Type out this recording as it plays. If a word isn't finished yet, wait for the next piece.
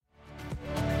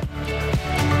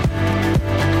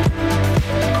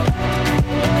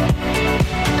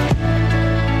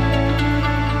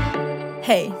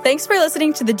Thanks for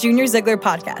listening to the Junior Ziegler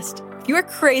podcast. If you are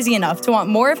crazy enough to want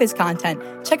more of his content,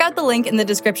 check out the link in the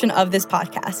description of this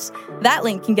podcast. That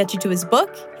link can get you to his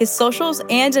book, his socials,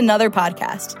 and another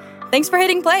podcast. Thanks for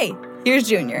hitting play. Here's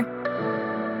Junior.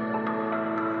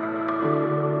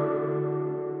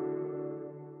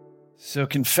 So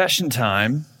confession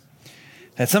time.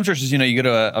 At some churches, you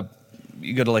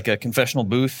go to like a confessional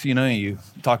booth, you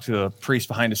talk to a priest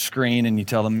behind a screen and you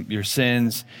tell them your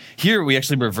sins. Here we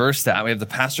actually reverse that. We have the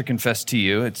pastor confess to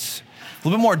you. It's a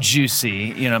little bit more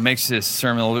juicy, makes this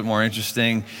sermon a little bit more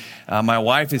interesting. My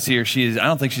wife is here. I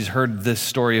don't think she's heard this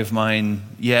story of mine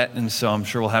yet, and so I'm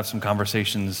sure we'll have some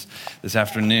conversations this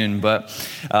afternoon. But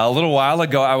a little while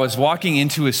ago, I was walking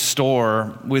into a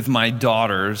store with my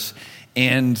daughters,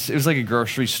 and it was like a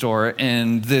grocery store,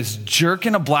 and this jerk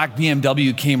in a black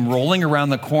BMW came rolling around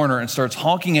the corner and starts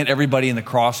honking at everybody in the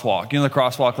crosswalk. The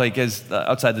crosswalk like is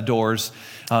outside the doors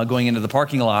going into the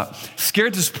parking lot.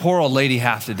 Scared this poor old lady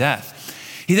half to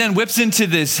death. He then whips into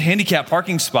this handicapped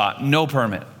parking spot, no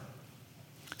permit.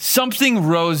 Something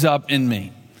rose up in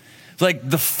me. It's like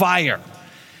the fire.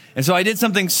 And so I did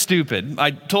something stupid.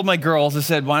 I told my girls, I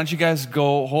said, why don't you guys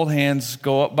go hold hands,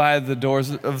 go up by the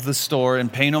doors of the store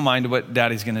and pay no mind to what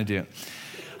daddy's going to do.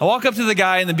 I walk up to the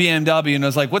guy in the BMW and I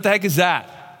was like, what the heck is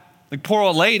that? Like, poor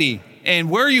old lady. And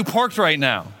where are you parked right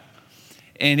now?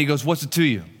 And he goes, what's it to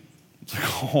you? It's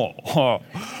like, all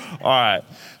right.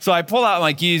 So I pull out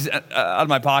my keys out of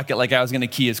my pocket like I was going to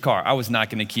key his car. I was not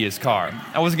going to key his car.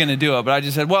 I wasn't going to do it, but I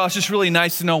just said, well, it's just really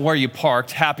nice to know where you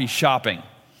parked. Happy shopping.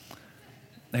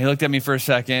 And he looked at me for a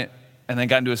second and then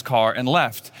got into his car and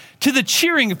left, to the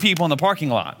cheering of people in the parking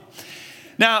lot.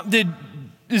 Now,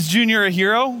 is Junior a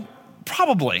hero?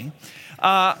 Probably.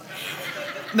 Now,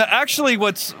 actually,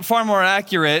 what's far more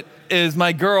accurate is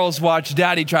my girls watched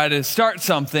daddy try to start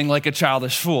something like a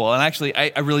childish fool. And actually,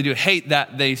 I really do hate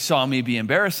that they saw me be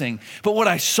embarrassing. But what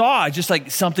I saw, just like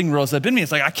something rose up in me.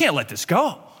 It's like, I can't let this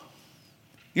go.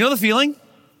 You know the feeling?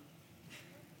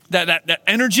 That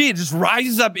energy, it just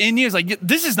rises up in you. It's like,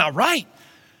 this is not right.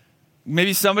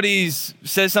 Maybe somebody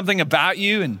says something about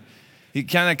you and it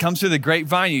kind of comes through the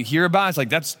grapevine. You hear about it. It's like,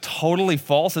 that's totally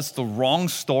false. That's the wrong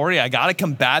story. I got to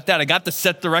combat that. I got to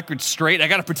set the record straight. I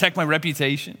got to protect my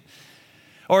reputation.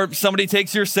 Or somebody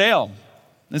takes your sale.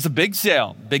 It's a big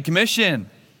sale, big commission.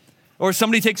 Or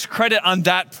somebody takes credit on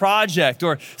that project.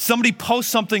 Or somebody posts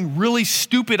something really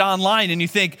stupid online and you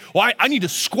think, well, I need to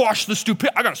squash the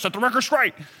stupid. I got to set the record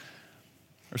straight.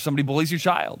 Or somebody bullies your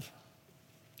child.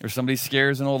 Or somebody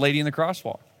scares an old lady in the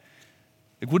crosswalk.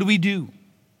 Like, what do we do?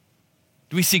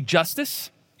 Do we seek justice?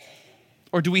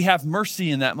 Or do we have mercy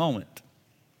in that moment?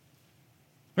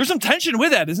 There's some tension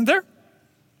with that, isn't there?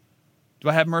 Do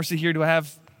I have mercy here? Do I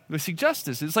seek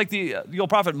justice? It's like the old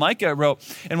prophet Micah wrote,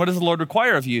 and what does the Lord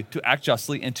require of you? To act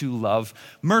justly and to love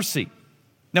mercy.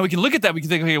 Now we can look at that, we can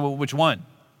think, okay, well, which one?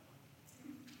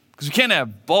 Because we can't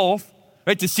have both.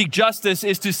 Right? To seek justice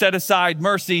is to set aside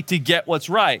mercy to get what's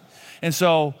right. And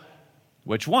so,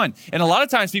 which one? And a lot of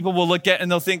times people will look at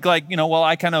and they'll think like, well,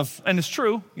 and it's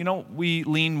true, we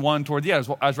lean one toward the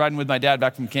other. I was riding with my dad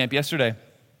back from camp yesterday,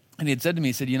 and he had said to me,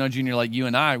 he said, Junior, like you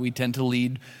and I, we tend to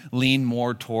lean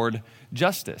more toward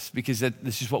justice because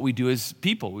this is what we do as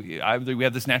people. Either we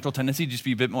have this natural tendency to just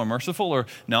be a bit more merciful, or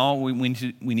no, we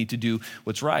need to do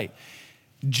what's right.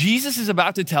 Jesus is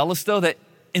about to tell us, though, that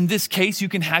in this case, you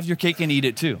can have your cake and eat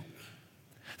it too.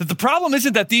 That the problem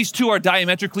isn't that these two are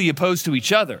diametrically opposed to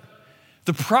each other.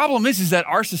 The problem is that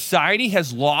our society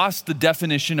has lost the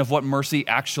definition of what mercy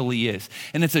actually is.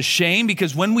 And it's a shame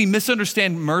because when we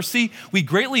misunderstand mercy, we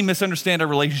greatly misunderstand our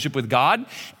relationship with God,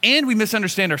 and we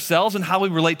misunderstand ourselves and how we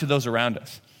relate to those around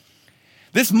us.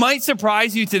 This might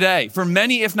surprise you today. For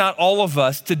many, if not all of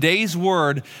us, today's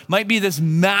word might be this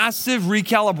massive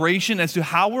recalibration as to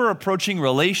how we're approaching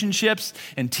relationships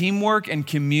and teamwork and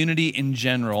community in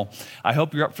general. I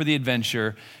hope you're up for the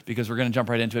adventure because we're going to jump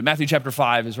right into it. Matthew chapter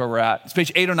 5 is where we're at. It's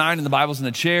page 809 in the Bibles in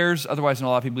the chairs. Otherwise, I know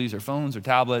a lot of people use their phones or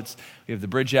tablets. We have the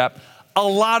Bridge app. A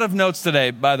lot of notes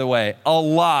today, by the way.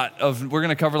 We're going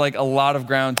to cover like a lot of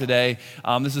ground today.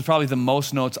 This is probably the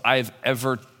most notes I've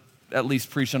ever at least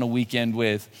preach on a weekend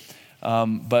with.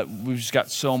 But we've just got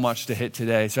so much to hit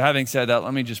today. So having said that,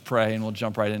 let me just pray and we'll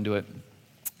jump right into it.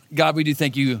 God, we do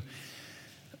thank you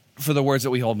for the words that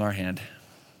we hold in our hand.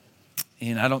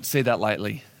 And I don't say that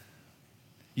lightly.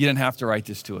 You didn't have to write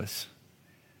this to us.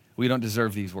 We don't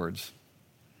deserve these words.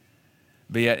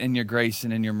 But yet in your grace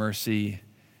and in your mercy,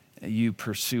 you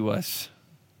pursue us,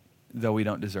 though we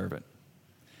don't deserve it.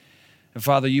 And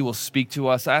Father, you will speak to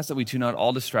us. I ask that we tune out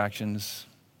all distractions,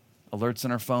 alerts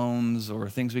on our phones or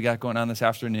things we got going on this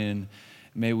afternoon.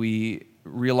 May we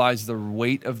realize the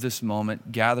weight of this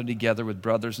moment, gather together with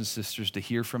brothers and sisters to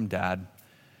hear from Dad.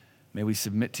 May we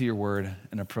submit to your word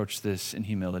and approach this in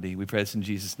humility. We pray this in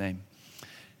Jesus' name.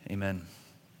 Amen.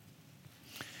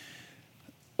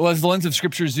 Well, as the lens of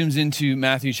Scripture zooms into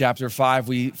Matthew chapter 5,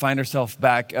 we find ourselves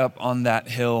back up on that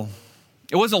hill.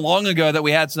 It wasn't long ago that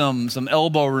we had some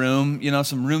elbow room,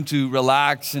 some room to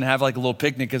relax and have like a little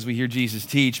picnic as we hear Jesus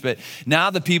teach. But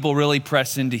now the people really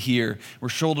press in to hear. We're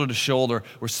shoulder to shoulder.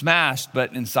 We're smashed,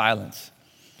 but in silence.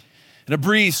 And a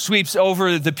breeze sweeps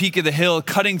over the peak of the hill,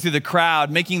 cutting through the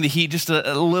crowd, making the heat just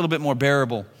a little bit more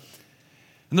bearable.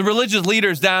 And the religious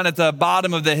leaders down at the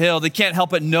bottom of the hill, they can't help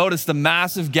but notice the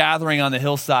massive gathering on the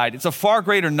hillside. It's a far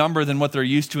greater number than what they're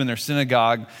used to in their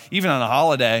synagogue, even on a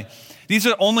holiday. These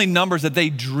are only numbers that they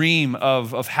dream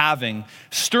of having,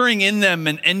 stirring in them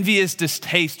an envious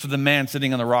distaste for the man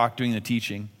sitting on the rock doing the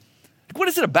teaching. What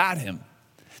is it about him?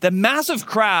 That massive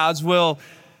crowds will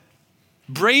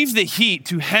brave the heat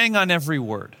to hang on every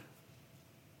word.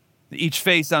 Each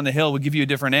face on the hill would give you a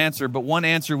different answer, but one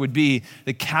answer would be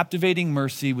the captivating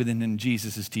mercy within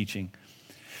Jesus' teaching.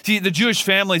 See, the Jewish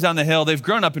families on the hill, they've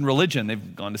grown up in religion.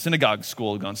 They've gone to synagogue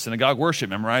school, gone to synagogue worship,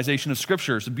 memorization of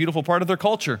scripture. It's a beautiful part of their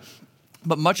culture.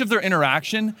 But much of their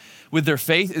interaction with their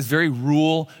faith is very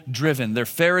rule-driven. They're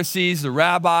Pharisees, the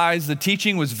rabbis, the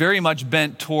teaching was very much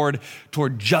bent toward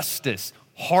justice,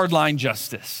 hardline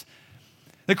justice.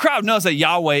 The crowd knows that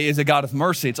Yahweh is a God of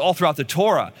mercy. It's all throughout the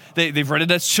Torah. They've read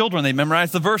it as children. They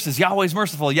memorized the verses. Yahweh's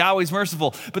merciful, Yahweh's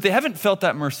merciful. But they haven't felt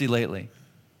that mercy lately.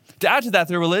 To add to that,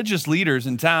 their religious leaders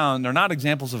in town are not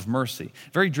examples of mercy,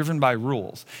 very driven by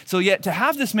rules. So yet to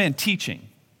have this man teaching,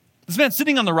 this man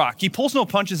sitting on the rock, he pulls no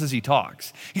punches as he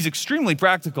talks. He's extremely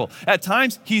practical. At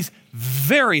times, he's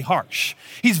very harsh.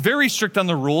 He's very strict on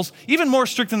the rules, even more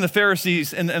strict than the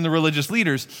Pharisees and the religious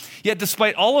leaders. Yet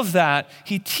despite all of that,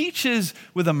 he teaches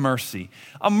with a mercy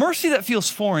that feels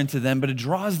foreign to them, but it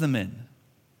draws them in.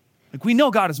 Like, we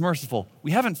know God is merciful.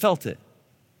 We haven't felt it.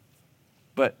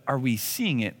 But are we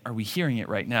seeing it? Are we hearing it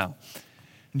right now?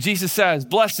 And Jesus says,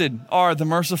 "Blessed are the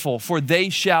merciful, for they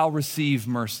shall receive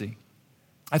mercy."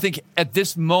 I think at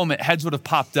this moment, heads would have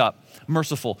popped up.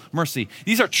 Merciful, mercy.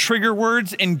 These are trigger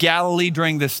words in Galilee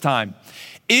during this time.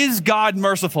 Is God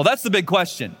merciful? That's the big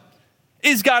question.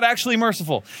 Is God actually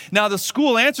merciful? Now, the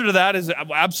school answer to that is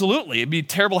absolutely. It'd be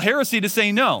terrible heresy to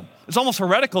say no. It's almost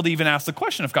heretical to even ask the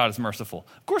question if God is merciful.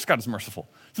 Of course God is merciful.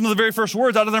 Some of the very first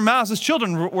words out of their mouths as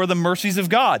children were the mercies of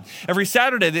God. Every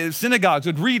Saturday, the synagogues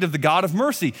would read of the God of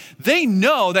mercy. They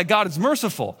know that God is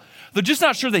merciful. They're just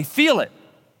not sure they feel it.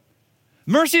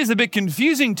 Mercy is a bit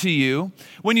confusing to you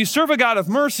when you serve a God of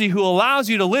mercy who allows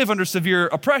you to live under severe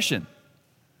oppression.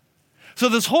 So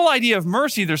this whole idea of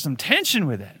mercy, there's some tension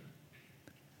with it.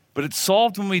 But it's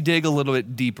solved when we dig a little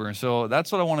bit deeper. So that's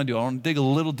what I want to do. I want to dig a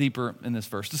little deeper in this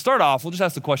verse. To start off, we'll just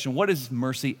ask the question, what is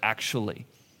mercy actually?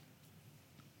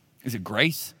 Is it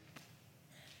grace?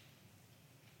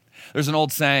 There's an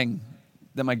old saying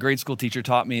that my grade school teacher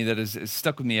taught me that has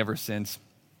stuck with me ever since.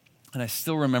 And I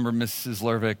still remember Mrs.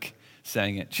 Lervik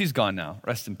saying it. She's gone now.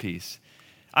 Rest in peace.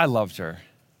 I loved her.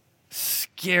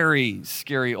 Scary,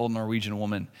 scary old Norwegian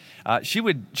woman. She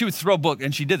would throw a book,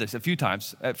 and she did this a few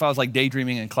times. If I was like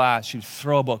daydreaming in class, she would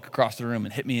throw a book across the room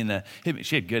and hit me.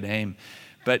 She had good aim,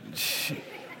 but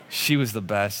she was the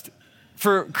best.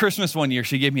 For Christmas one year,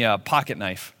 she gave me a pocket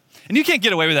knife. And you can't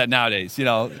get away with that nowadays,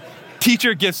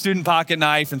 Teacher gives student pocket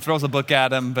knife and throws a book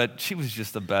at him, but she was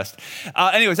just the best.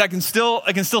 Anyways, I can still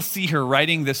see her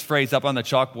writing this phrase up on the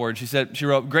chalkboard. She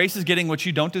wrote, "Grace is getting what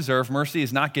you don't deserve. Mercy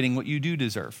is not getting what you do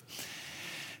deserve."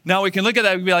 Now we can look at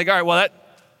that and be like, all right, well, that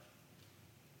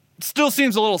still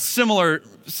seems a little similar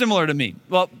to me.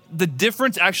 Well, the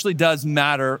difference actually does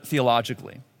matter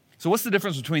theologically. So what's the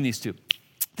difference between these two?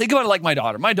 Think about it like my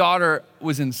daughter. My daughter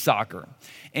was in soccer,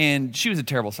 and she was a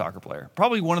terrible soccer player.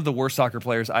 Probably one of the worst soccer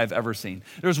players I've ever seen.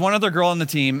 There was one other girl on the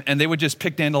team, and they would just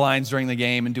pick dandelions during the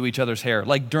game and do each other's hair,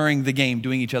 like during the game,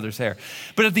 doing each other's hair.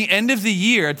 But at the end of the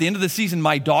year, at the end of the season,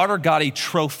 my daughter got a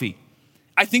trophy.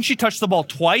 I think she touched the ball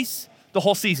twice the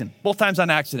whole season, both times on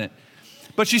accident.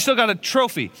 But she still got a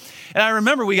trophy. And I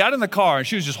remember we got in the car, and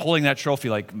she was just holding that trophy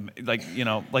like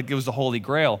it was the Holy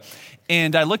Grail.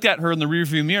 And I looked at her in the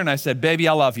rearview mirror, and I said, "Baby,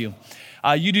 I love you.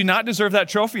 You do not deserve that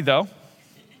trophy, though.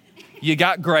 You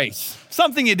got grace.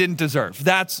 Something you didn't deserve.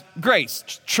 That's grace.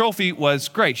 Trophy was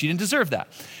grace. You didn't deserve that."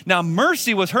 Now,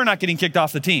 mercy was her not getting kicked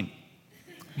off the team.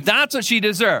 That's what she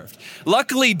deserved.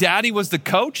 Luckily, Daddy was the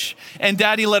coach, and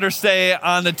Daddy let her stay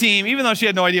on the team, even though she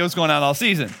had no idea what was going on all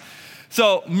season.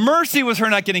 So mercy was her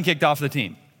not getting kicked off the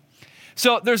team.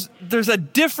 So there's a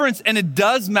difference, and it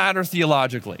does matter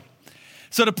theologically.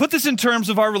 So to put this in terms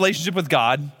of our relationship with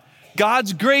God,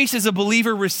 God's grace is a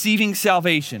believer receiving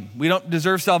salvation. We don't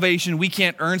deserve salvation. We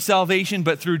can't earn salvation,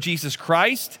 but through Jesus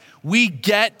Christ, we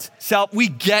get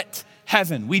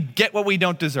heaven. We get what we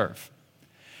don't deserve.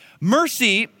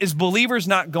 Mercy is believers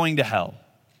not going to hell.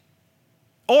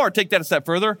 Or take that a step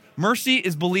further, mercy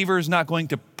is believers not going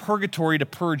to purgatory to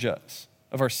purge us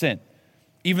of our sin,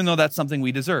 even though that's something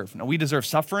we deserve. Now, we deserve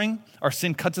suffering. Our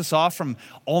sin cuts us off from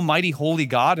almighty, holy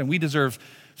God, and we deserve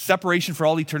separation for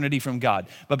all eternity from God.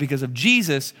 But because of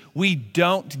Jesus, we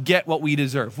don't get what we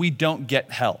deserve. We don't get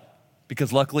hell.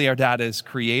 Because luckily our dad is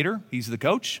creator, he's the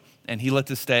coach, and he lets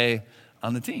us stay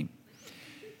on the team.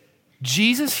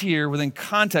 Jesus here, within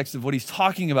context of what he's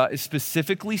talking about, is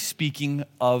specifically speaking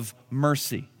of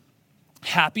mercy.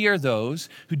 Happy are those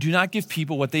who do not give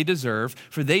people what they deserve,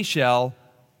 for they shall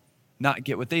not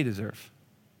get what they deserve.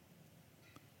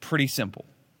 Pretty simple.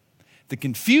 The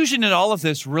confusion in all of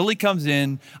this really comes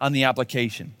in on the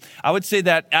application. I would say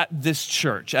that at this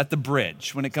church, at the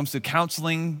Bridge, when it comes to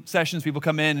counseling sessions, people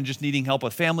come in and just needing help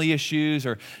with family issues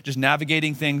or just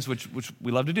navigating things, which we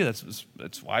love to do.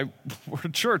 That's why we're a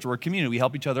church, we're a community, we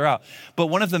help each other out. But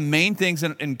one of the main things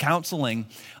in counseling,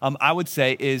 I would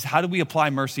say, is how do we apply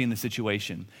mercy in the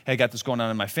situation? Hey, I got this going on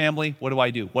in my family. What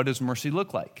do? What does mercy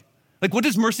look like? Like, what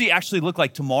does mercy actually look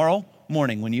like tomorrow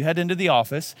morning when you head into the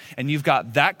office and you've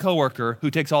got that coworker who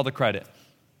takes all the credit?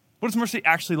 What does mercy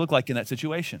actually look like in that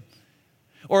situation?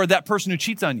 Or that person who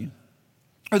cheats on you?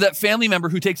 Or that family member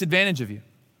who takes advantage of you?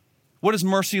 What does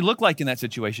mercy look like in that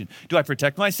situation? Do I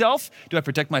protect myself? Do I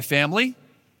protect my family?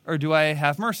 Or do I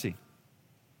have mercy?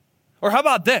 Or how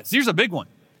about this? Here's a big one.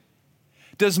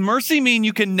 Does mercy mean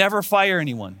you can never fire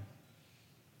anyone?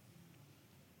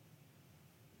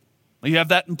 You have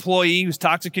that employee who's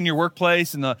toxic in your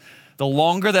workplace, and the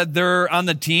longer that they're on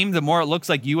the team, the more it looks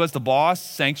like you as the boss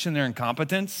sanction their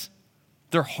incompetence.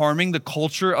 They're harming the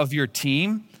culture of your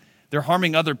team. They're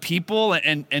harming other people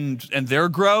and their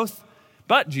growth.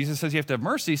 But Jesus says you have to have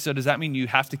mercy, so does that mean you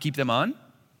have to keep them on?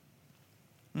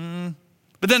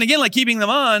 But then again, like, keeping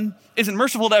them on isn't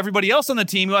merciful to everybody else on the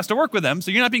team who has to work with them, so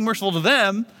you're not being merciful to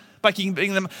them by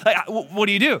keeping them. Like, what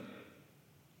do?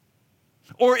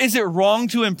 Or is it wrong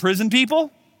to imprison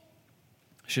people?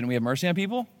 Shouldn't we have mercy on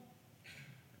people?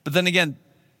 But then again,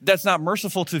 that's not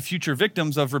merciful to future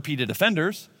victims of repeated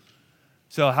offenders.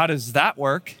 So how does that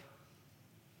work?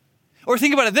 Or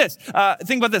think about this.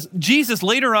 Jesus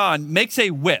later on makes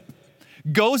a whip,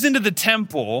 goes into the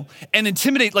temple and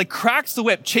cracks the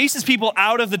whip, chases people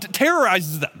out of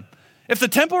terrorizes them. If the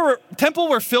temple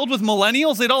were filled with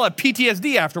millennials, they'd all have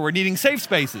PTSD afterward, needing safe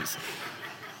spaces.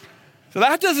 So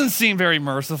that doesn't seem very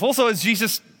merciful. So is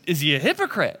he a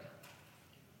hypocrite?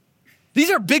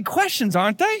 These are big questions,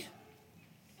 aren't they?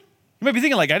 You might be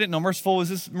thinking, like, I didn't know mercy was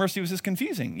this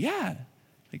confusing. Yeah.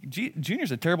 Like,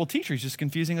 Junior's a terrible teacher. He's just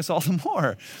confusing us all the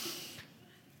more.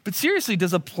 But seriously,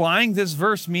 does applying this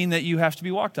verse mean that you have to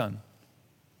be walked on?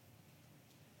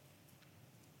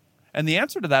 And the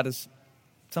answer to that is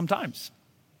sometimes,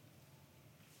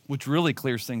 which really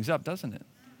clears things up, doesn't it?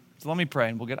 So let me pray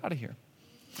and we'll get out of here.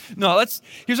 No,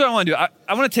 here's what I want to do.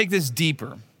 I want to take this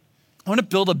deeper. I want to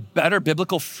build a better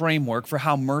biblical framework for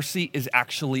how mercy is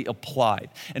actually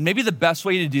applied. And maybe the best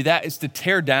way to do that is to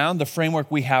tear down the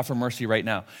framework we have for mercy right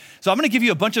now. So I'm going to give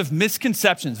you a bunch of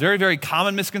misconceptions, very, very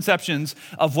common misconceptions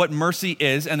of what mercy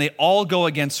is, and they all go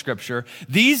against Scripture.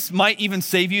 These might even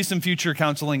save you some future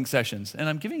counseling sessions, and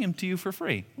I'm giving them to you for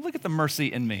free. Look at the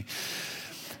mercy in me.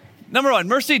 Number one,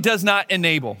 mercy does not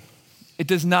enable. It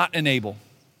does not enable.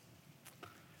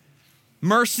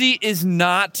 Mercy is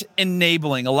not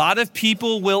enabling. A lot of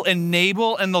people will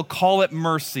enable and they'll call it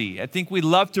mercy. I think we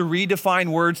love to redefine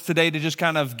words today to just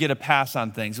kind of get a pass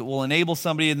on things. It will enable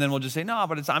somebody and then we'll just say, no,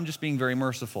 but I'm just being very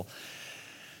merciful.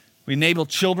 We enable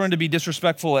children to be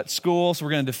disrespectful at school, so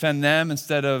we're going to defend them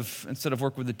instead of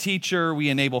work with the teacher. We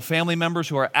enable family members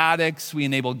who are addicts. We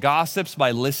enable gossips by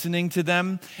listening to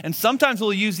them. And sometimes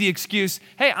we'll use the excuse,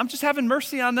 hey, I'm just having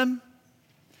mercy on them.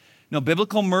 No,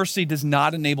 biblical mercy does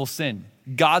not enable sin.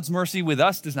 God's mercy with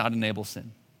us does not enable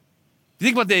sin. You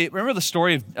think about remember the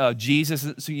story of Jesus?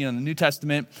 So, in the New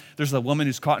Testament, there's a woman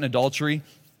who's caught in adultery,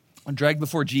 dragged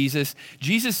before Jesus.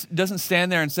 Jesus doesn't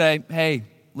stand there and say, hey,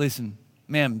 listen,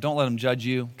 ma'am, don't let them judge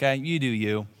you, okay? You do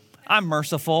you. I'm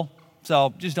merciful,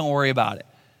 so just don't worry about it.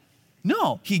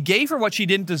 No, he gave her what she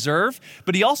didn't deserve,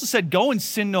 but he also said, go and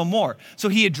sin no more. So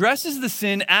he addresses the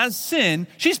sin as sin.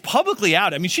 She's publicly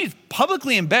out. I mean, she's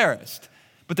publicly embarrassed,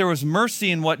 but there was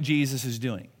mercy in what Jesus is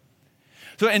doing.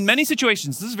 So in many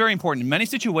situations, this is very important. In many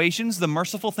situations, the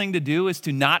merciful thing to do is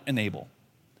to not enable.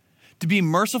 To be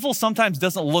merciful sometimes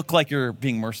doesn't look like you're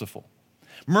being merciful.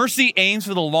 Mercy aims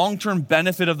for the long-term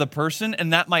benefit of the person,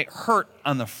 and that might hurt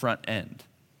on the front end.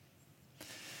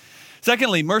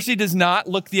 Secondly, mercy does not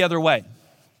look the other way.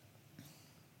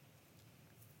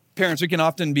 Parents, we can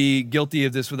often be guilty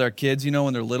of this with our kids,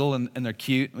 when they're little and they're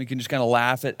cute. We can just kind of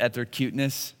laugh at their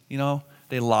cuteness,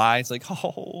 They lie. It's like,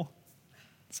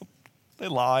 they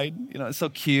lied. It's so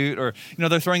cute. Or,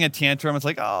 they're throwing a tantrum. It's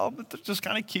like, but they're just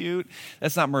kind of cute.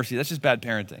 That's not mercy. That's just bad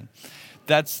parenting.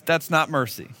 That's not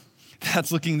mercy.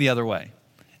 That's looking the other way.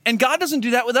 And God doesn't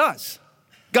do that with us.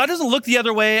 God doesn't look the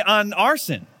other way on our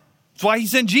sin. That's why he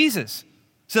sent Jesus,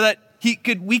 so that we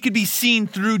could be seen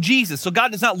through Jesus. So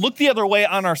God does not look the other way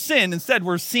on our sin. Instead,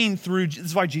 we're seen through, this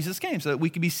is why Jesus came, so that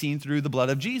we could be seen through the blood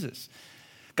of Jesus.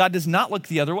 God does not look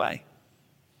the other way.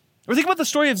 Or think about the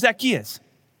story of Zacchaeus.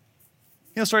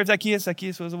 The story of Zacchaeus?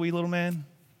 Zacchaeus was a wee little man.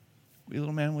 Wee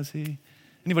little man was he.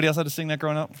 Anybody else had to sing that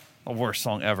growing up? The worst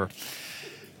song ever.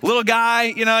 Little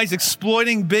guy, he's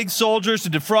exploiting big soldiers to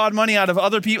defraud money out of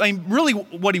other people. I mean, really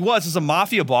what he was is a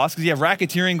mafia boss, because you have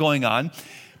racketeering going on.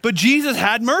 But Jesus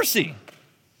had mercy.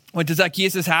 Went to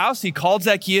Zacchaeus' house. He called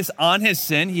Zacchaeus on his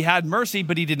sin. He had mercy,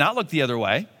 but he did not look the other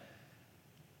way.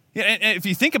 And if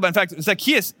you think about it, in fact,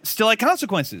 Zacchaeus still had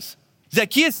consequences.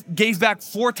 Zacchaeus gave back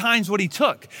 4 times what he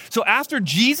took. So after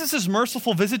Jesus'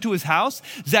 merciful visit to his house,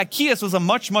 Zacchaeus was a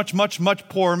much, much, much, much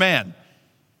poorer man.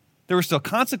 There were still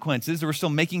consequences. There were still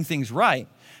making things right.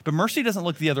 But mercy doesn't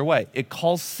look the other way. It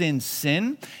calls sin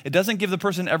sin. It doesn't give the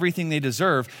person everything they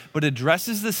deserve, but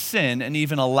addresses the sin and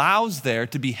even allows there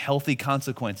to be healthy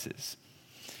consequences.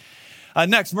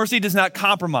 Next, mercy does not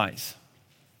compromise.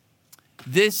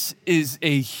 This is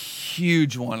a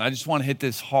huge one. I just want to hit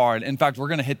this hard. In fact, we're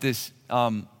going to hit this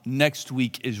next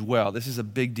week as well. This is a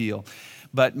big deal.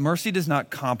 But mercy does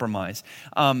not compromise.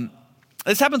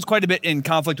 This happens quite a bit in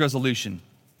conflict resolution.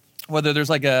 Whether there's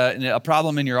like a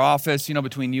problem in your office,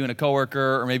 between you and a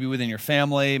coworker, or maybe within your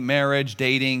family, marriage,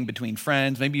 dating, between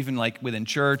friends, maybe even like within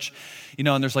church,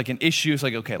 and there's like an issue. It's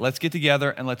like, okay, let's get together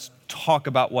and let's talk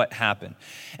about what happened.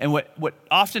 And what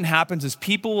often happens is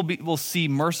people will see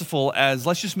merciful as,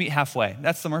 let's just meet halfway.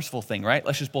 That's the merciful thing, right?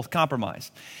 Let's just both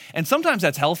compromise. And sometimes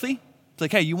that's healthy. It's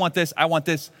like, hey, you want this, I want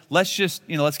this. Let's just,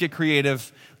 let's get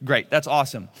creative. Great, that's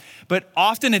awesome. But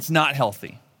often it's not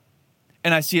healthy.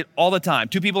 And I see it all the time.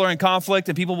 2 people are in conflict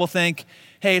and people will think,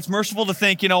 hey, it's merciful to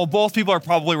think, both people are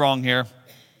probably wrong here.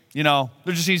 There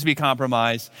just needs to be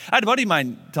compromise. I had a buddy of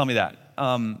mine tell me that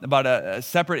about a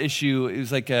separate issue. It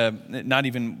was like not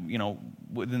even,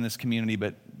 within this community,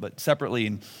 but separately.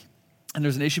 And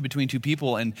there's an issue between 2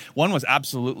 people, and one was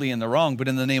absolutely in the wrong, but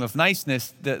in the name of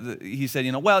niceness, he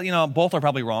said, both are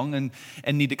probably wrong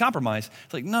and need to compromise.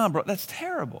 It's like, no, bro, that's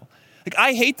terrible. Like,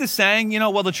 I hate the saying,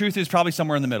 the truth is probably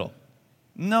somewhere in the middle.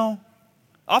 No.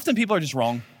 Often people are just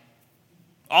wrong.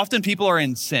 Often people are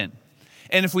in sin.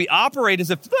 And if we operate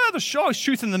as if there's always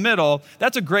truth in the middle,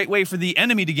 that's a great way for the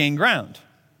enemy to gain ground.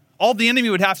 All the enemy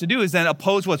would have to do is then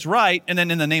oppose what's right, and then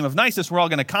in the name of niceness, we're all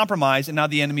going to compromise, and now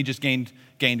the enemy just gained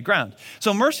ground.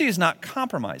 So mercy is not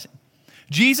compromising.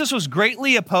 Jesus was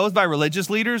greatly opposed by religious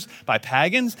leaders, by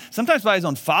pagans, sometimes by his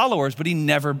own followers, but he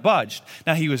never budged.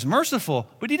 Now, he was merciful,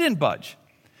 but he didn't budge.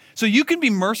 So you can be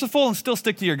merciful and still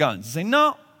stick to your guns and say,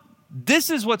 no, this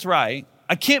is what's right.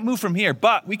 I can't move from here,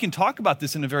 but we can talk about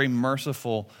this in a very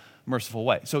merciful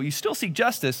way. So you still seek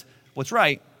justice, what's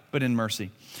right, but in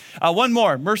mercy. One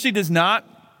more, mercy does not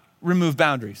remove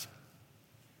boundaries.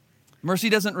 Mercy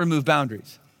doesn't remove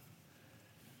boundaries.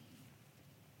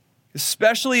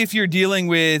 Especially if you're dealing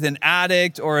with an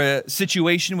addict or a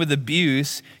situation with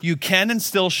abuse, you can and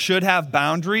still should have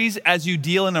boundaries as you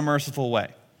deal in a merciful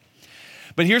way.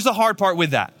 But here's the hard part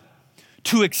with that.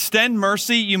 To extend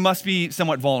mercy, you must be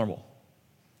somewhat vulnerable.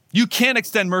 You can't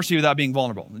extend mercy without being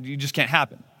vulnerable. It just can't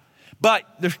happen. But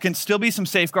there can still be some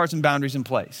safeguards and boundaries in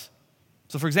place.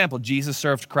 So for example, Jesus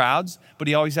served crowds, but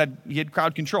he had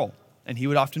crowd control, and he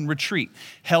would often retreat.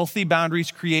 Healthy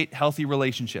boundaries create healthy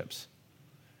relationships.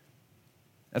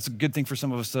 That's a good thing for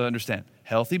some of us to understand.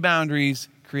 Healthy boundaries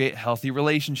create healthy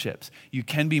relationships. You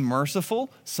can be merciful,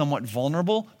 somewhat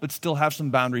vulnerable, but still have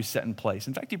some boundaries set in place.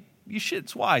 In fact, you should.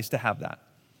 It's wise to have that.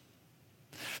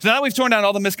 So now that we've torn down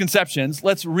all the misconceptions,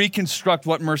 let's reconstruct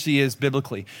what mercy is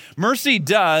biblically. Mercy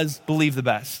does believe the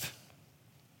best.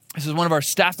 This is one of our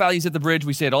staff values at the Bridge.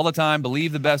 We say it all the time,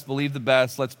 believe the best,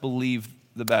 let's believe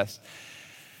the best.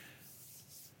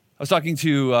 I was talking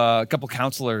to a couple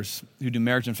counselors who do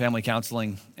marriage and family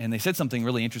counseling, and they said something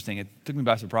really interesting. It took me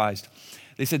by surprise.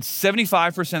 They said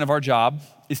 75% of our job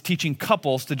is teaching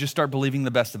couples to just start believing the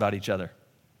best about each other.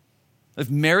 If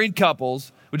married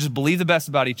couples would just believe the best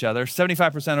about each other,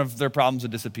 75% of their problems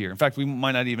would disappear. In fact, we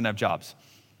might not even have jobs.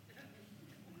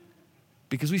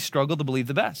 because we struggle to believe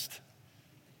the best.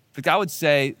 In fact, I would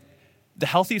say the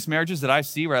healthiest marriages that I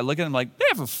see where I look at them like, they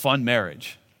have a fun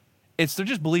marriage. They're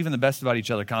just believing the best about each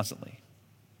other constantly.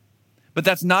 But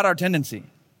that's not our tendency.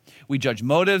 We judge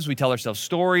motives, we tell ourselves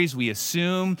stories, we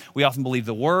assume, we often believe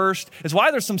the worst. It's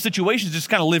why there's some situations just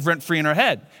kind of live rent-free in our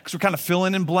head, because we're kind of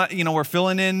filling in, we're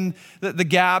filling in the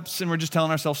gaps and we're just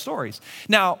telling ourselves stories.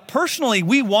 Now, personally,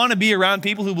 we want to be around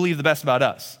people who believe the best about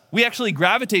us. We actually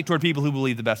gravitate toward people who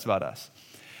believe the best about us.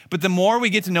 But the more we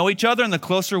get to know each other and the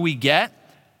closer we get,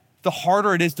 the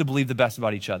harder it is to believe the best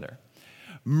about each other.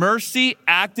 Mercy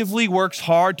actively works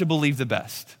hard to believe the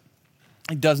best.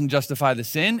 It doesn't justify the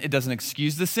sin. It doesn't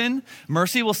excuse the sin.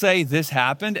 Mercy will say this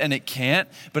happened and it can't,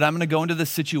 but I'm going to go into this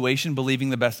situation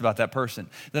believing the best about that person.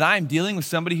 That I am dealing with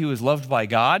somebody who is loved by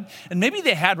God, and maybe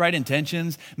they had right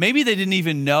intentions. Maybe they didn't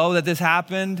even know that this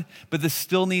happened, but this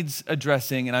still needs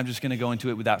addressing, and I'm just going to go into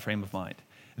it with that frame of mind.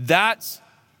 That's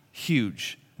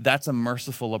huge. That's a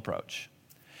merciful approach.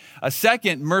 A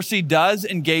second, mercy does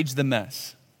engage the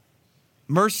mess.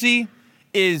 Mercy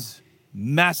is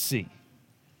messy.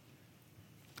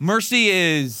 Mercy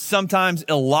is sometimes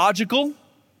illogical,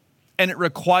 and it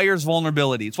requires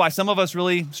vulnerability. It's why some of us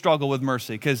really struggle with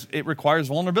mercy, because it requires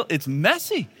vulnerability. It's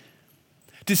messy.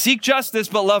 To seek justice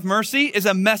but love mercy is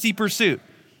a messy pursuit.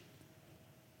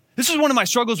 This is one of my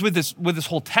struggles with this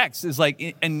whole text, is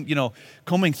like, and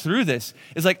combing through this,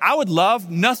 is like, I would love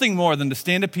nothing more than to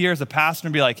stand up here as a pastor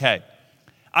and be like, hey,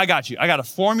 I got you. I got a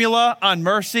formula on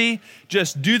mercy.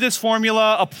 Just do this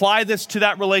formula, apply this to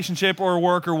that relationship or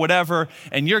work or whatever,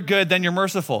 and you're good, then you're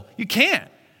merciful. You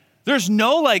can't. There's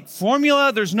no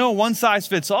formula. There's no one size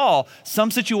fits all.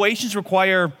 Some situations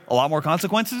require a lot more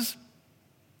consequences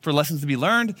for lessons to be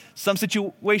learned. Some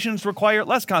situations require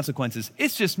less consequences.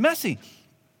 It's just messy.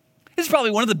 This is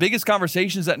probably one of the biggest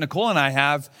conversations that Nicole and I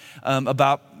have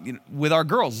about with our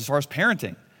girls as far as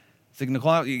parenting. It's like,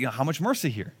 Nicole, how much mercy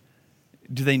here?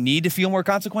 Do they need to feel more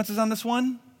consequences on this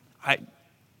one?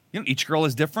 Each girl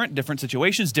is different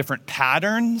situations, different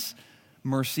patterns.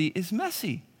 Mercy is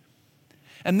messy.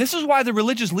 And this is why the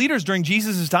religious leaders during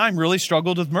Jesus' time really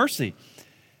struggled with mercy.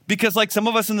 Because like some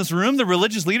of us in this room, the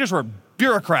religious leaders were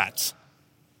bureaucrats.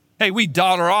 Hey, we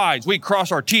dot our I's, we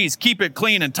cross our T's, keep it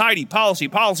clean and tidy, policy,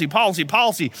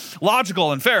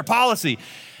 logical and fair policy.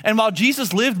 And while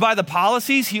Jesus lived by the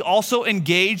policies, he also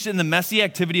engaged in the messy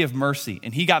activity of mercy,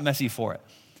 and he got messy for it.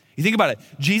 You think about it.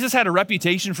 Jesus had a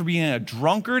reputation for being a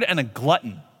drunkard and a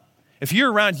glutton. If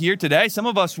you're around here today, some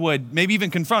of us would maybe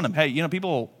even confront him. Hey,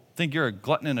 people think you're a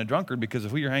glutton and a drunkard because of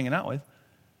who you're hanging out with.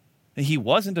 And he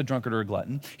wasn't a drunkard or a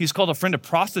glutton. He's called a friend of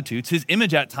prostitutes. His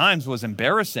image at times was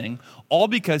embarrassing, all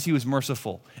because he was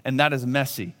merciful, and that is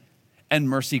messy. And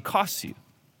mercy costs you.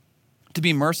 To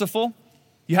be merciful,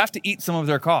 you have to eat some of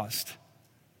their cost.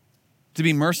 To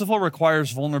be merciful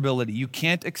requires vulnerability. You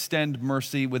can't extend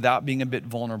mercy without being a bit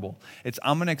vulnerable.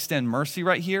 I'm going to extend mercy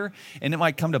right here, and it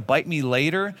might come to bite me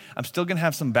later. I'm still going to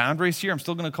have some boundaries here. I'm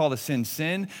still going to call the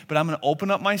sin, but I'm going to open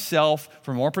up myself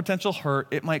for more potential hurt.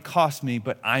 It might cost me,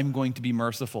 but I'm going to be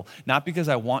merciful. Not because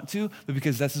I want to, but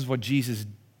because this is what Jesus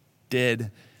did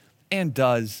and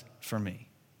does for me.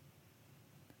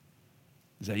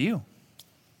 Is that you?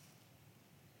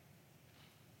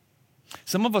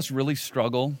 Some of us really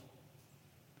struggle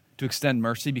to extend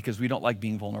mercy because we don't like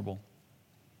being vulnerable.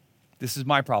 This is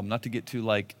my problem, not to get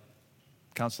to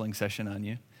counseling session on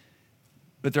you.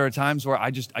 But there are times where I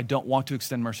don't want to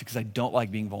extend mercy because I don't like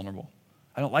being vulnerable.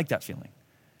 I don't like that feeling.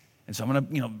 And so I'm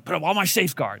going to, put up all my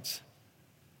safeguards.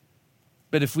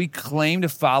 But if we claim to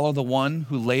follow the one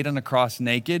who laid on the cross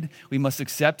naked, we must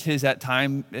accept his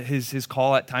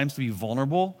call at times to be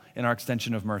vulnerable in our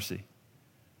extension of mercy.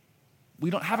 We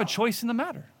don't have a choice in the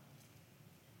matter.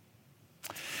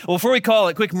 Well, before we call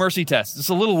it, quick mercy test. It's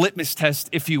a little litmus test,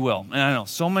 if you will. And I know,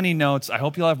 so many notes. I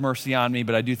hope you'll have mercy on me,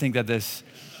 but I do think that this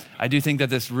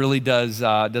really does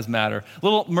matter.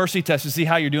 Little mercy test to see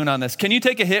how you're doing on this. Can you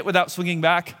take a hit without swinging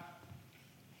back?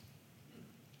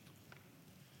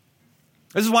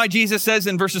 This is why Jesus says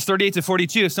in verses 38 to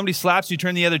 42, if somebody slaps you,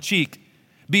 turn the other cheek.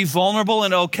 Be vulnerable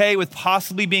and okay with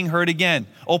possibly being hurt again.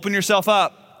 Open yourself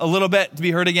up a little bit to be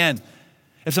hurt again.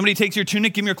 If somebody takes your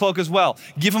tunic, give them your cloak as well.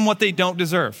 Give them what they don't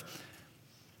deserve.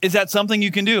 Is that something you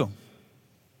can do?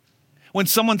 When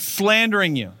someone's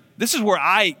slandering you, this is where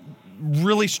I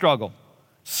really struggle.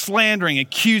 Slandering,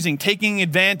 accusing, taking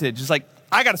advantage. It's like,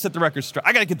 I got to set the record straight.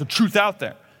 I got to get the truth out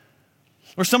there.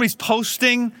 Or somebody's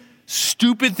posting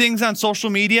stupid things on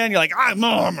social media and you're like, I'm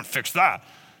going to fix that.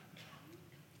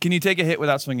 Can you take a hit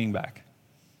without swinging back?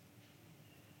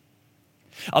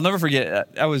 I'll never forget,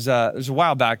 it was a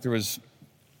while back, this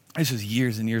was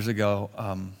years and years ago,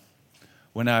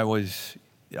 when I was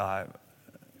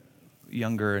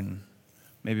younger and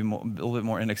maybe a little bit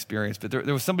more inexperienced, but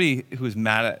there was somebody who was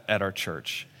mad at our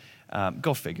church.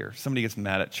 Go figure. Somebody gets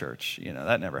mad at church.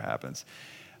 That never happens.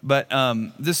 But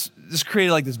this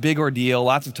created like this big ordeal,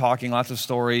 lots of talking, lots of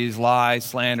stories, lies,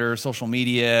 slander, social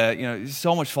media,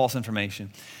 so much false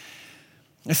information.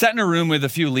 I sat in a room with a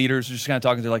few leaders just kind of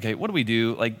talking to like, hey, what do we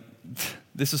do? Like,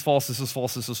 this is false, this is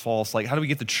false, this is false. Like, how do we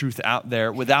get the truth out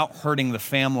there without hurting the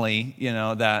family,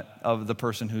 that of the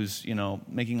person who's,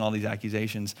 making all these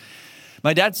accusations?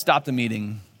 My dad stopped the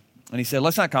meeting and he said,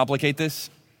 let's not complicate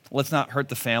this. Let's not hurt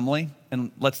the family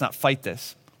and let's not fight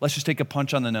this. Let's just take a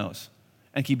punch on the nose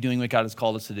and keep doing what God has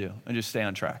called us to do and just stay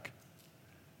on track.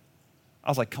 I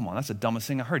was like, come on, that's the dumbest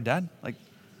thing I heard, Dad. Like,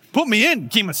 put me in,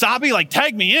 Kemosabe, like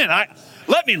tag me in.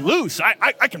 Let me loose.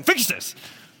 I can fix this.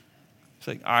 It's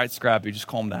like, all right, Scrappy, just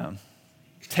calm down.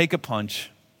 Take a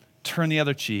punch, turn the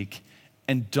other cheek,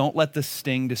 and don't let the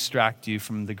sting distract you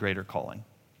from the greater calling.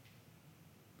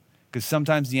 Because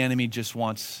sometimes the enemy just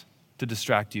wants to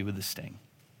distract you with the sting.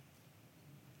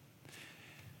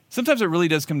 Sometimes it really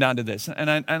does come down to this, and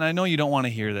I know you don't want to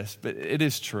hear this, but it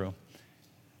is true.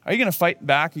 Are you going to fight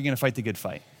back or are you going to fight the good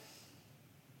fight?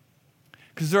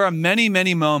 Because there are many,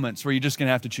 many moments where you're just going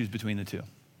to have to choose between the two.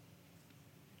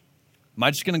 Am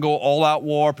I just going to go all out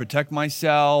war, protect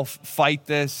myself, fight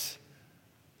this?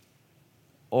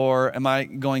 Or am I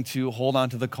going to hold on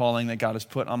to the calling that God has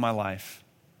put on my life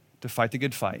to fight the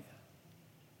good fight,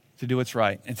 to do what's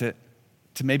right, and to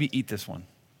maybe eat this one?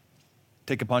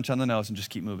 Take a punch on the nose and just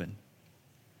keep moving.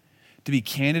 To be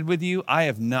candid with you, I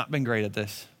have not been great at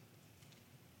this.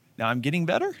 Now I'm getting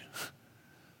better.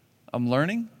 I'm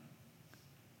learning.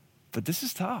 But this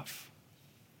is tough.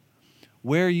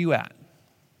 Where are you at?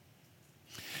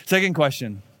 Second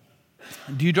question.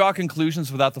 Do you draw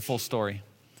conclusions without the full story?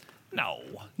 No,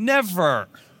 never.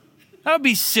 That would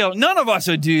be silly. None of us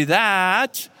would do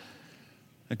that.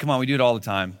 And come on, we do it all the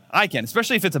time. I can,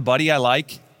 especially if it's a buddy I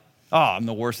like. Oh, I'm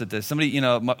the worst at this. Somebody,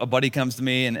 a buddy comes to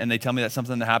me and they tell me that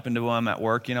something that happened to them at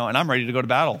work, and I'm ready to go to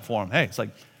battle for them. Hey, it's like,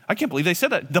 I can't believe they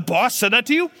said that. The boss said that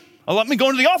to you? Oh, let me go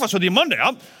into the office with you Monday.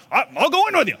 I'll go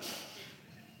in with you.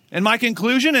 And my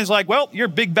conclusion is like, well, your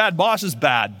big bad boss is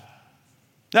bad.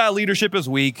 That leadership is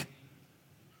weak.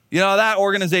 That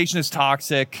organization is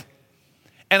toxic.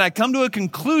 And I come to a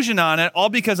conclusion on it all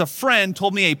because a friend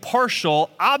told me a partial,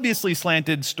 obviously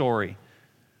slanted story.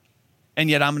 And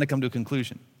yet I'm going to come to a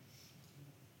conclusion.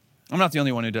 I'm not the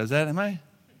only one who does that, am I?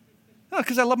 No,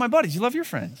 because I love my buddies. You love your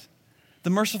friends. The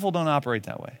merciful don't operate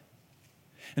that way.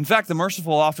 In fact, the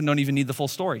merciful often don't even need the full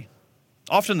story.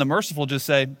 Often the merciful just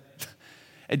say,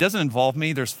 it doesn't involve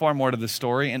me. There's far more to the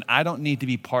story, and I don't need to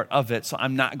be part of it, so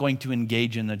I'm not going to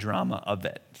engage in the drama of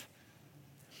it.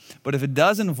 But if it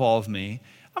does involve me,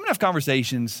 I'm going to have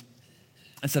conversations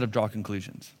instead of draw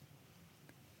conclusions.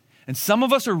 And some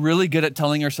of us are really good at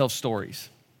telling ourselves stories.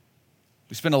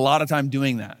 We spend a lot of time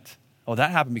doing that. Oh,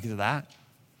 that happened because of that.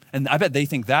 And I bet they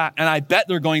think that. And I bet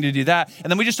they're going to do that.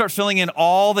 And then we just start filling in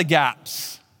all the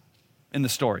gaps in the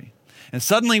story. And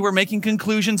suddenly we're making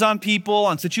conclusions on people,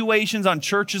 on situations, on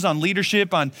churches, on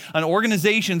leadership, on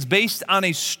organizations based on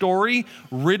a story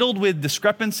riddled with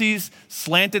discrepancies,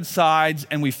 slanted sides,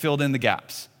 and we filled in the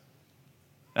gaps.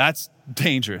 That's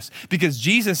dangerous. Because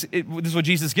this is what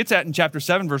Jesus gets at in chapter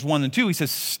 7, verse 1 and 2. He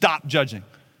says, stop judging.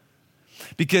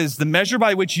 Because the measure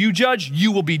by which you judge,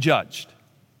 you will be judged.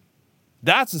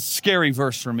 That's a scary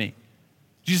verse for me.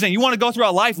 Jesus saying, you want to go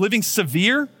throughout life living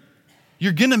severe?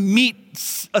 You're going to meet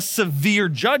a severe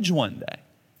judge one day.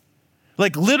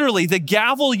 Like literally, the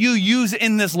gavel you use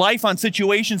in this life on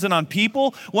situations and on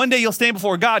people, one day you'll stand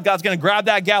before God. God's going to grab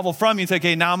that gavel from you and say,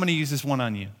 okay, now I'm going to use this one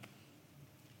on you.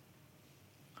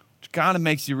 Which kind of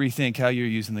makes you rethink how you're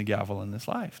using the gavel in this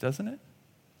life, doesn't it?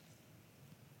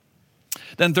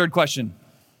 Then third question,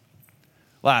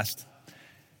 last,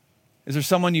 is there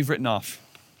someone you've written off?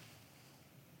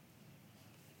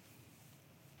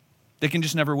 They can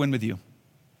just never win with you.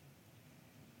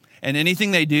 And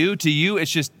anything they do to you,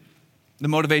 it's just, the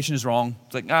motivation is wrong.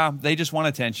 It's like, they just want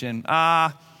attention.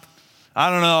 I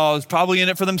don't know, it's probably in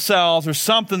it for themselves. There's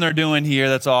something they're doing here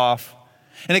that's off.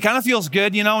 And it kind of feels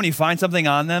good, when you find something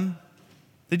on them.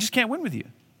 They just can't win with you.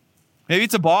 Maybe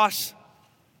it's a boss.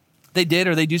 They did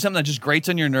or they do something that just grates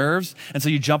on your nerves. And so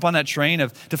you jump on that train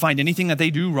to find anything that they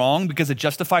do wrong because it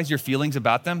justifies your feelings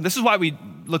about them. This is why we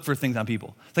look for things on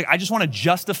people. It's like, I just want to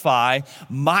justify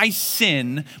my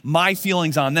sin, my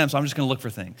feelings on them. So I'm just going to look for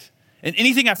things. And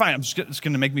anything I find, it's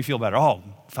going to make me feel better. Oh,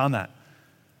 found that.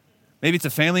 Maybe it's a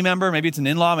family member, maybe it's an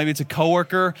in-law, maybe it's a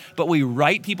coworker, but we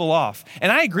write people off.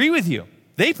 And I agree with you.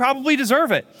 They probably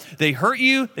deserve it. They hurt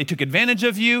you. They took advantage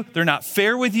of you. They're not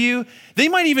fair with you. They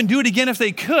might even do it again if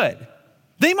they could.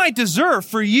 They might deserve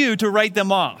for you to write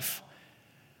them off.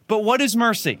 But what is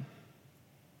mercy?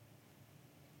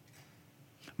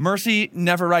 Mercy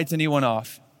never writes anyone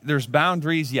off. There's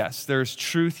boundaries, yes. There's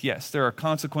truth, yes. There are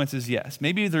consequences, yes.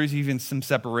 Maybe there's even some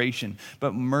separation,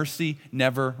 but mercy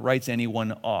never writes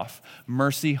anyone off.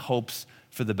 Mercy hopes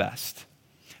for the best.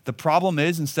 The problem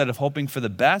is, instead of hoping for the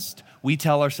best, we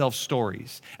tell ourselves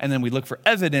stories, and then we look for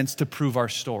evidence to prove our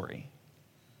story.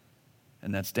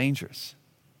 And that's dangerous.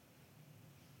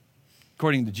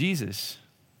 According to Jesus,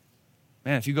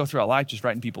 man, if you go throughout life just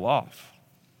writing people off,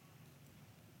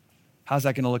 how's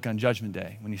that going to look on Judgment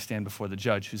Day when you stand before the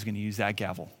judge who's going to use that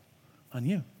gavel on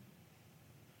you?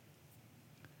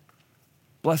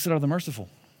 Blessed are the merciful,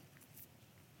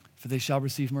 for they shall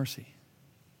receive mercy.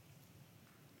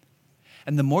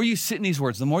 And the more you sit in these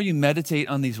words, the more you meditate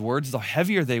on these words, the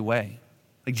heavier they weigh.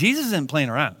 Like Jesus isn't playing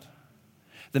around.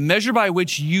 The measure by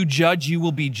which you judge, you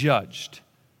will be judged.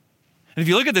 And if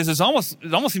you look at this, it almost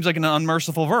seems like an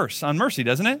unmerciful verse on mercy,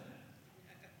 doesn't it?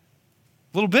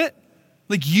 A little bit.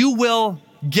 Like you will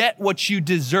get what you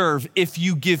deserve if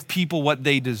you give people what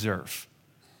they deserve.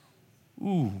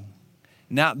 Ooh.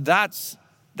 Now that's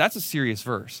a serious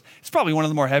verse. It's probably one of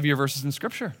the more heavier verses in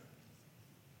Scripture.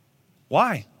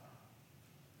 Why?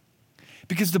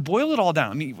 Because to boil it all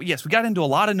down, I mean, yes, we got into a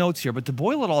lot of notes here, but to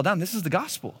boil it all down, this is the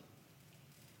gospel.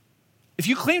 If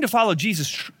you claim to follow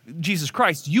Jesus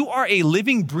Christ, you are a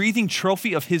living, breathing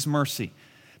trophy of his mercy.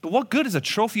 But what good is a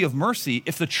trophy of mercy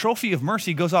if the trophy of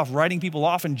mercy goes off writing people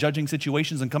off and judging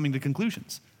situations and coming to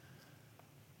conclusions?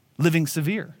 Living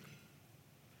severe.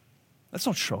 That's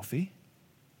no trophy.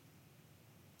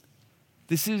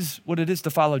 This is what it is to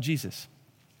follow Jesus.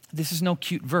 This is no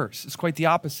cute verse. It's quite the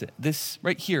opposite. This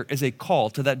right here is a call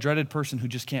to that dreaded person who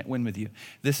just can't win with you.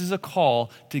 This is a call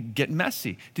to get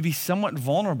messy, to be somewhat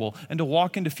vulnerable, and to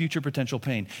walk into future potential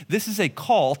pain. This is a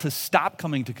call to stop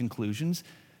coming to conclusions.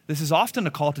 This is often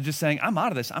a call to just saying, I'm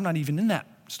out of this. I'm not even in that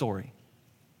story.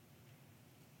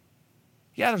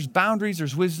 Yeah, there's boundaries,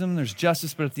 there's wisdom, there's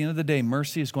justice, but at the end of the day,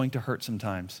 mercy is going to hurt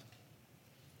sometimes.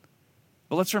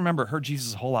 But let's remember, it hurt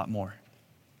Jesus a whole lot more.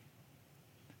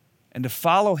 And to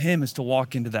follow him is to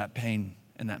walk into that pain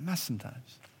and that mess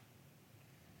sometimes.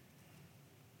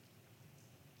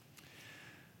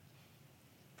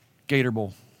 Gator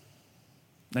Bowl,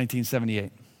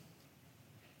 1978.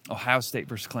 Ohio State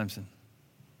versus Clemson.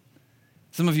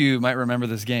 Some of you might remember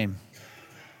this game.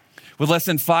 With less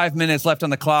than 5 minutes left on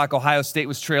the clock, Ohio State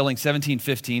was trailing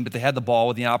 17-15, but they had the ball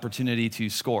with the opportunity to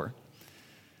score.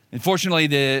 Unfortunately,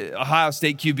 the Ohio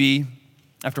State QB,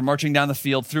 after marching down the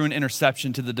field, threw an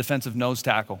interception to the defensive nose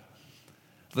tackle.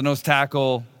 The nose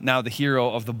tackle, now the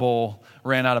hero of the bowl,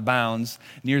 ran out of bounds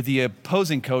near the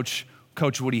opposing coach,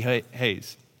 Coach Woody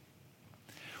Hayes.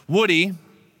 Woody,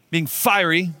 being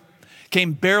fiery,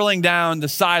 came barreling down the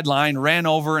sideline, ran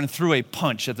over and threw a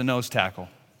punch at the nose tackle.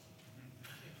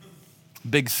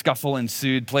 Big scuffle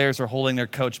ensued. Players were holding their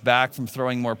coach back from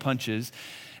throwing more punches.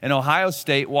 And Ohio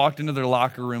State walked into their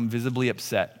locker room visibly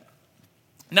upset.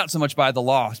 Not so much by the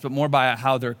loss, but more by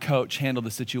how their coach handled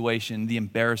the situation, the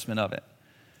embarrassment of it.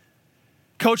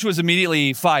 Coach was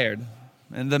immediately fired.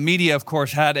 And the media, of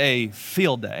course, had a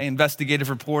field day. Investigative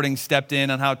reporting stepped in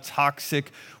on how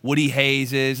toxic Woody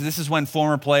Hayes is. This is when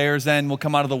former players then will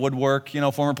come out of the woodwork.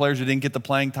 Former players who didn't get the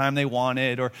playing time they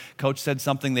wanted, or coach said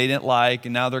something they didn't like,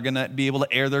 and now they're going to be able to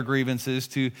air their grievances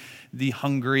to the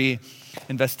hungry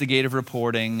investigative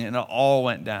reporting, and it all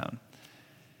went down.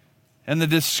 And the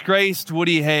disgraced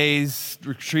Woody Hayes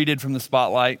retreated from the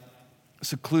spotlight,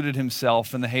 secluded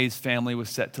himself, and the Hayes family was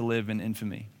set to live in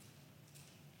infamy.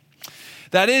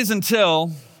 That is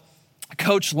until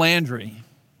Coach Landry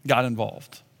got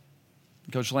involved.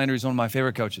 Coach Landry is one of my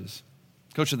favorite coaches.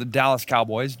 Coach of the Dallas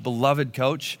Cowboys, beloved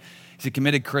coach. He's a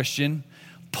committed Christian.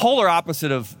 Polar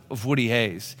opposite of Woody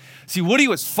Hayes. See, Woody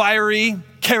was fiery,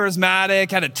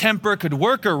 charismatic, had a temper, could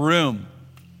work a room.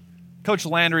 Coach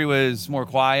Landry was more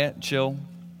quiet, chill,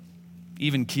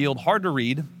 even-keeled, hard to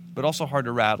read, but also hard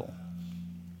to rattle.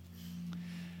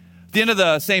 At the end of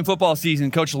the same football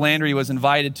season, Coach Landry was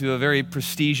invited to a very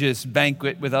prestigious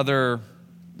banquet with other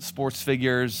sports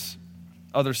figures,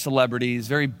 other celebrities,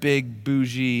 very big,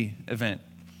 bougie event.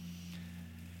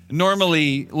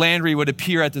 Normally, Landry would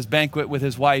appear at this banquet with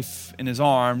his wife in his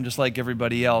arm, just like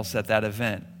everybody else at that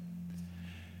event.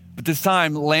 But this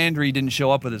time, Landry didn't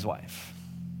show up with his wife.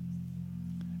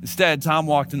 Instead, Tom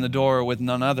walked in the door with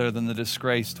none other than the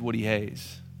disgraced Woody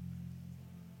Hayes.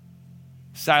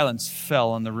 Silence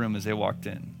fell on the room as they walked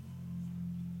in.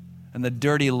 And the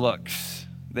dirty looks,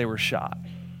 they were shot.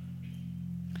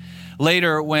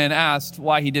 Later, when asked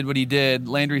why he did what he did,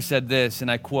 Landry said this, and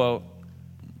I quote,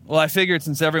 "Well, I figured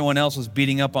since everyone else was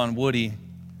beating up on Woody,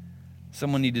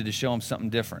 someone needed to show him something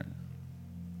different."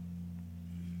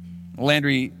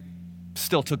 Landry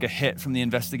still took a hit from the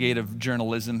investigative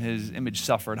journalism his image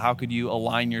suffered. How could you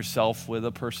align yourself with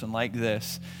a person like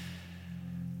this?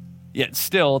 Yet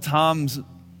still, Tom's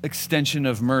extension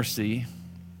of mercy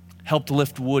helped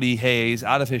lift Woody Hayes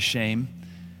out of his shame,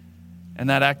 and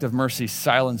that act of mercy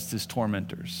silenced his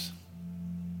tormentors.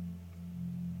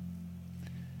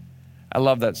 I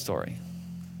love that story.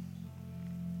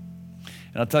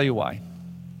 And I'll tell you why.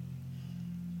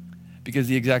 Because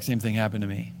the exact same thing happened to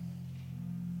me.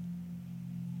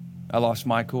 I lost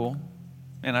my cool,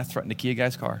 and I threatened to key a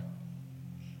guy's car.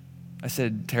 I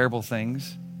said terrible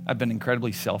things. I've been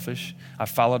incredibly selfish. I've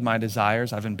followed my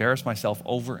desires. I've embarrassed myself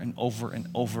over and over and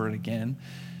over again.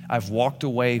 I've walked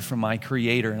away from my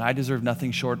Creator, and I deserve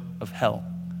nothing short of hell.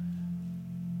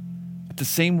 But the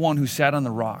same one who sat on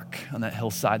the rock on that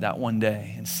hillside that one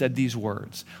day and said these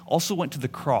words also went to the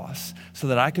cross so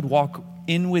that I could walk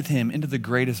in with him into the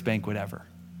greatest banquet ever.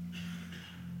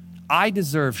 I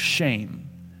deserve shame,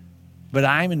 but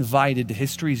I'm invited to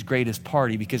history's greatest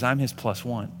party because I'm his plus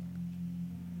one.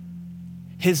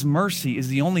 His mercy is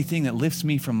the only thing that lifts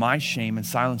me from my shame and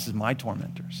silences my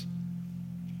tormentors.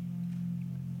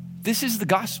 This is the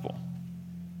gospel.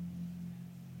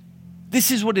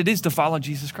 This is what it is to follow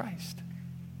Jesus Christ.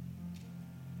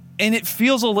 And it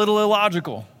feels a little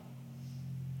illogical.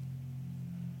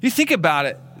 You think about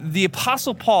it, the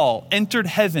Apostle Paul entered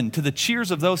heaven to the cheers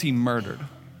of those he murdered.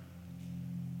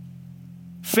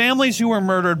 Families who were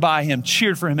murdered by him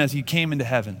cheered for him as he came into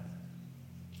heaven.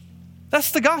 That's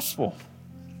the gospel.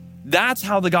 That's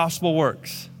how the gospel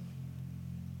works.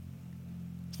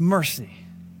 It's mercy.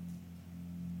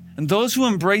 And those who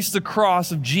embrace the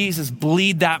cross of Jesus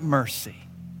bleed that mercy.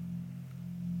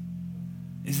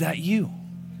 Is that you?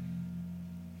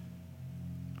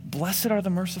 Blessed are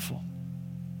the merciful,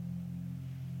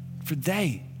 for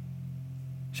they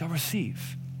shall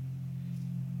receive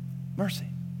mercy.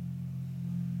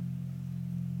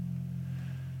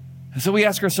 And so we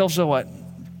ask ourselves, so what?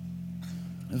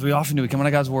 As we often do, we come out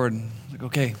of God's word, like,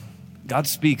 okay, God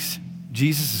speaks.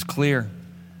 Jesus is clear.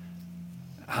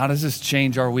 How does this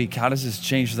change our week? How does this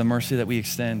change the mercy that we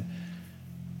extend?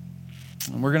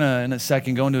 And we're going to, in a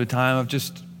second, go into a time of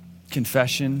just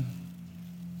confession,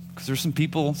 because there's some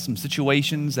people, some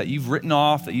situations that you've written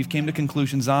off, that you've came to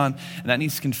conclusions on, and that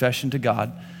needs confession to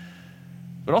God.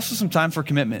 But also some time for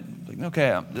commitment. Like,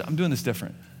 okay, I'm doing this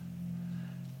different.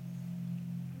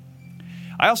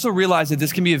 I also realize that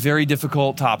this can be a very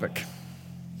difficult topic.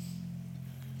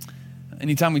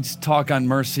 Anytime we talk on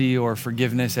mercy or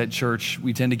forgiveness at church,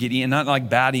 we tend to get, not like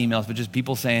bad emails, but just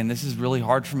people saying, this is really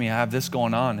hard for me. I have this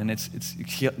going on, and it's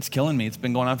killing me. It's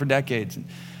been going on for decades. And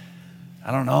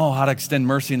I don't know how to extend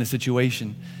mercy in a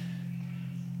situation.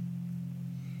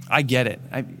 I get it.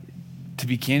 To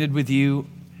be candid with you,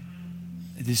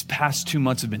 these past 2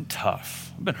 months have been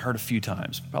tough. I've been hurt a few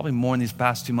times, probably more in these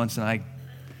past 2 months than in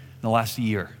the last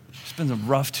year. It's been a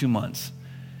rough 2 months.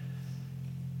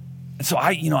 And so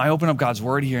I open up God's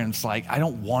word here, and it's like, I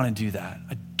don't want to do that.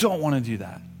 I don't want to do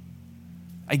that.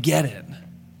 I get it.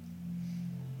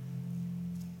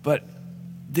 But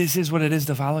this is what it is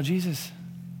to follow Jesus.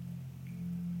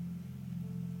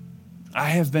 I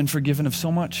have been forgiven of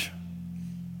so much.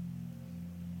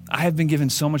 I have been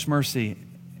given so much mercy.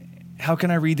 How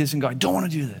can I read this and go, I don't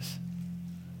want to do this?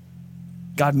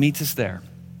 God meets us there.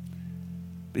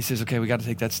 But he says, okay, we got to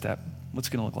take that step. What's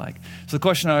it going to look like? So the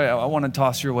question I want to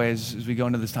toss your way as we go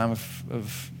into this time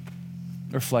of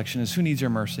reflection is, who needs your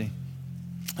mercy?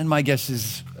 And my guess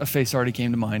is a face already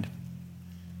came to mind.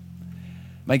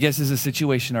 My guess is a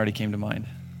situation already came to mind.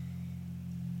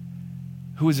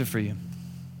 Who is it for you?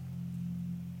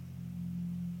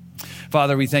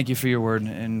 Father, we thank you for your word,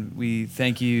 and we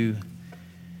thank you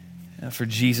for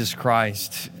Jesus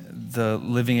Christ, the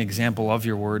living example of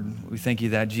your word. We thank you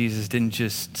that Jesus didn't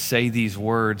just say these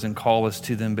words and call us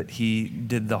to them, but he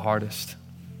did the hardest.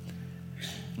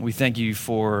 We thank you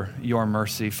for your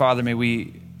mercy. Father, may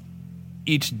we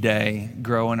each day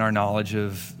grow in our knowledge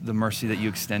of the mercy that you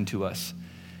extend to us,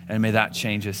 and may that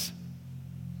change us.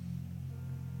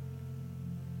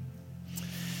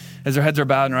 As our heads are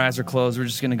bowed and our eyes are closed, we're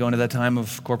just going to go into that time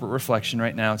of corporate reflection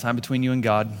right now, time between you and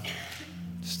God,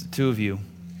 just the two of you,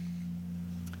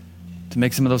 to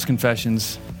make some of those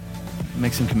confessions,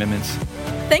 make some commitments.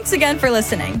 Thanks again for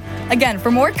listening. Again,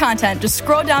 for more content, just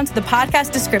scroll down to the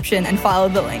podcast description and follow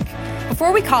the link.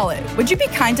 Before we call it, would you be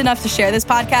kind enough to share this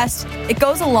podcast? It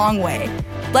goes a long way.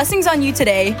 Blessings on you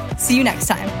today. See you next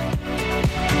time.